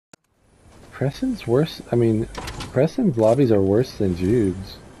Preston's worse. I mean, Preston's lobbies are worse than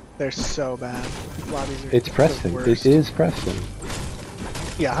Jude's. They're so bad. Lobbies are It's Preston. It is Preston.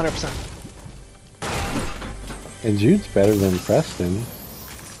 Yeah, 100%. And Jude's better than Preston.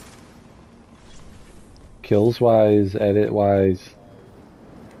 Kills wise, edit wise.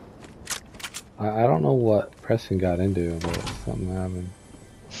 I don't know what Preston got into, but something happened.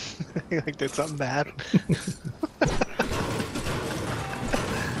 You like did something bad.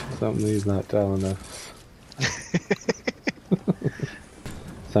 Something he's not telling us.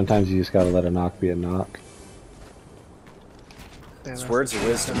 Sometimes you just gotta let a knock be a knock. It's words of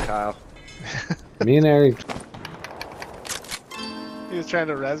wisdom, Kyle. Me and Eric. He was trying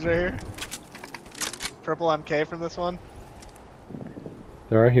to res right here. Purple MK from this one.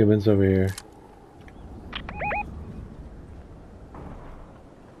 There are humans over here.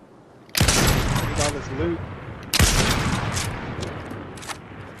 Look at all this loot.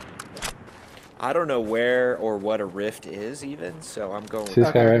 I don't know where or what a rift is even, so I'm going. See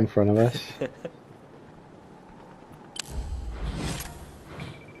this guy right in front of us?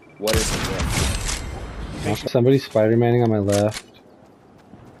 What is a rift? Somebody's Spider-Manning on my left.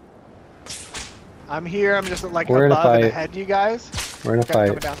 I'm here. I'm just like We're in a above and fight. ahead you guys. We're in a Okay, fight.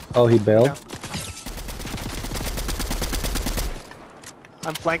 coming down. Oh, he bailed? Down.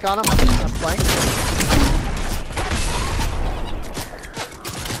 I'm flank on him. I'm flank.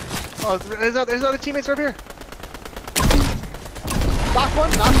 Oh, there's other teammates over here. Knock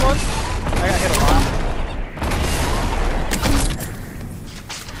one, knock one. I got hit a lot.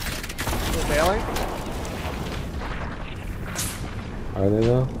 Still bailing. Are they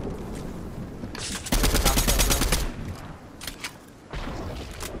though?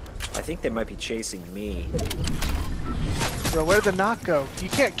 I think they might be chasing me. Bro, where'd the knock go? You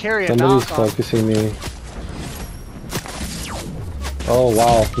can't carry a Somebody's knock on. focusing me. Oh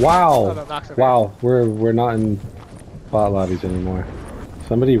wow. Wow! Oh, no, knock's over Wow, we're not in bot lobbies anymore.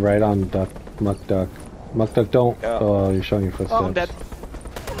 Somebody right on Duck Muck Duck. Muck Duck don't oh you're showing your footsteps. Oh, I'm dead.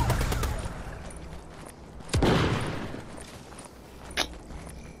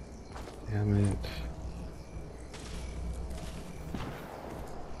 Damn it.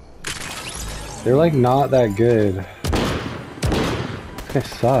 They're like not that good. This guy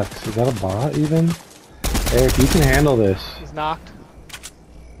sucks. Is that a bot even? Eric, you can handle this. He's knocked.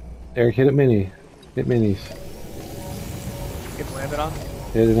 Eric, hit it mini. Hit minis. Get landed on.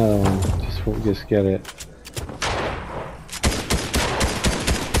 Hit another one. Just get it.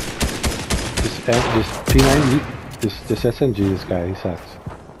 Just P9. Just SMG this guy. He sucks.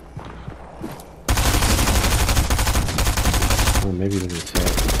 Oh, maybe he doesn't suck.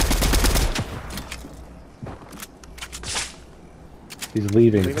 He's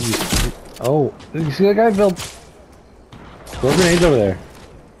leaving. Oh, you see that guy build? Throw grenades over there.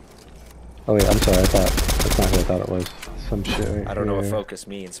 Oh wait, I'm sorry. I thought that's not who I thought it was. Some shit. Right I don't know what here. focus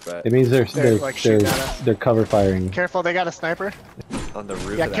means, but It means they're like, shooting at us. they're cover firing. Careful, they got a sniper. on the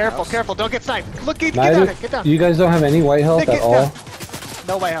roof. Yeah, of the careful, house. careful. Don't get sniped. Look, get Neither, down, get down. you guys don't have any white health Nick, at get all, down.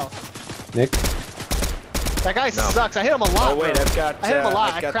 No white health. Nick. That guy sucks. I hit him a lot. Oh wait, bro. I've got. I hit him a lot.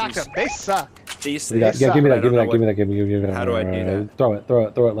 I've I got cracked these, him. They suck. These Yeah, things. give me but I that. Give me don't that. know Give me what- that. Give me that. How do I do that?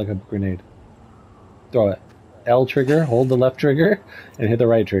 Throw it like a grenade. Throw it. L trigger. Hold the left trigger and hit the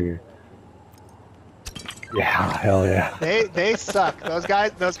right trigger. Yeah, hell yeah. They suck. Those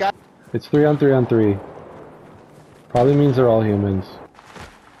guys. It's 3 on 3 on 3. Probably means they're all humans.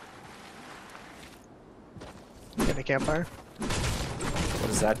 In the campfire. What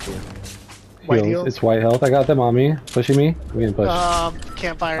does that do? White Heals. heals. It's white health. I got them on me. Pushing me. We can push.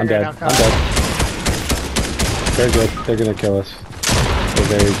 Campfire. I'm here dead. now, I'm Kyle. dead. They're good. They're gonna kill us. They're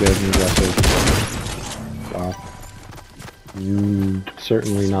very good and aggressive. Wow.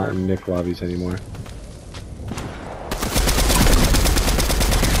 Certainly not in Nick lobbies anymore.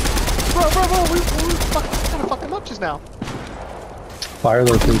 Bro, we kind of fucked them up just now. Fire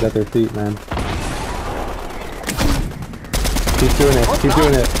those things at their feet, man. Keep doing it. Keep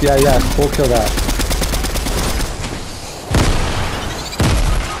doing it. Yeah. We'll kill that.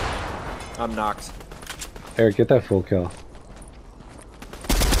 I'm knocked. Eric, get that full kill.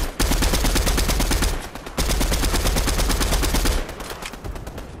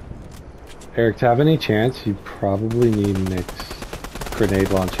 Eric, to have any chance, you probably need Nick's grenade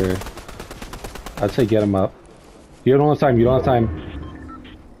launcher. I'd say get him up. You don't have time. You don't have time.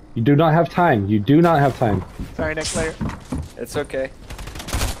 You do not have time. You do not have time. Sorry, Nick. Later. It's okay.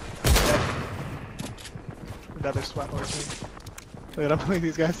 Another sweat horse. Look at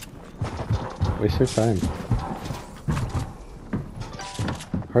these guys. Waste your time.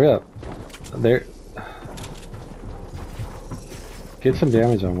 Hurry up. There. Get some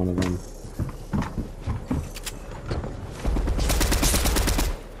damage on one of them.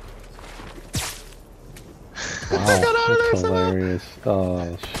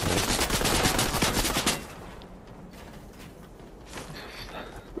 Oh shit.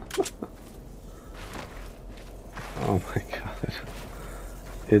 Oh my god.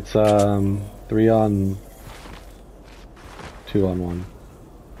 It's 3 on 2 on 1.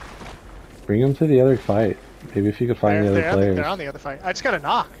 Bring him to the other fight. Maybe if you could find the other players. They're on the other fight. I just got a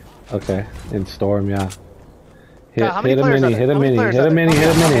knock. Okay, in Storm, yeah. God, Hit a mini, hit a mini, hit a mini, hit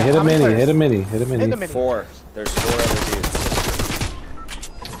a mini, hit a mini, hit a mini, hit a mini. Hit a mini. 4. There's 4 other dudes.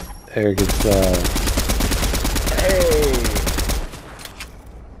 Eric, it's Hey!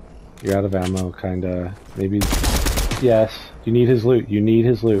 you're out of ammo, kinda. Maybe. Yes, you need his loot. You need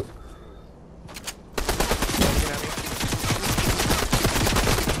his loot.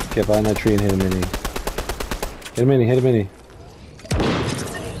 Get behind that tree and hit a mini. Hit a mini, hit a mini.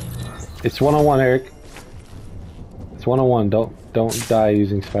 It's 1-on-1, Eric. It's 1-on-1. Don't die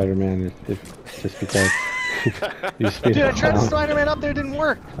using Spider-Man if just because you speed Dude, I tried to down. Spider-Man up there, it didn't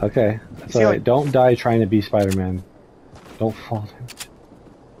work. Okay, that's See, alright. like- Don't die trying to be Spider-Man. Don't fall damage.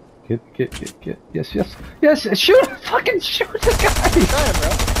 Get. Yes! Shoot! Fucking shoot the guy! Trying, bro.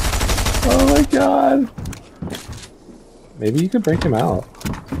 Oh my god! Maybe you could break him out.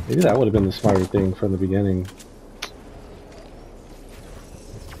 Maybe that would have been the smarter thing from the beginning.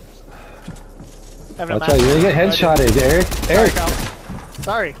 Having a That's right, you're gonna get headshotted, Eric. Eric!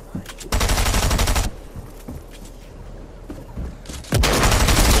 Sorry.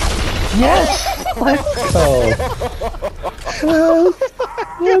 Yes! Let's go! Yes!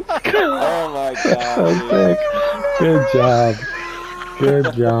 Let's go! Oh my god. So sick. Good job.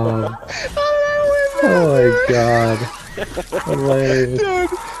 Good job. Oh my god. Hilarious. Dude,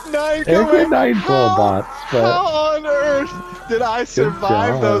 9 Eric had 9 how- gold bots, but How on earth did I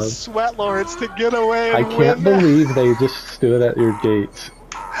survive job. those sweat lords to get away I and can't win that? believe they just stood at your gates.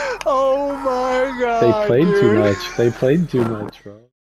 Oh my god, They played too dude. much. They played too much, bro.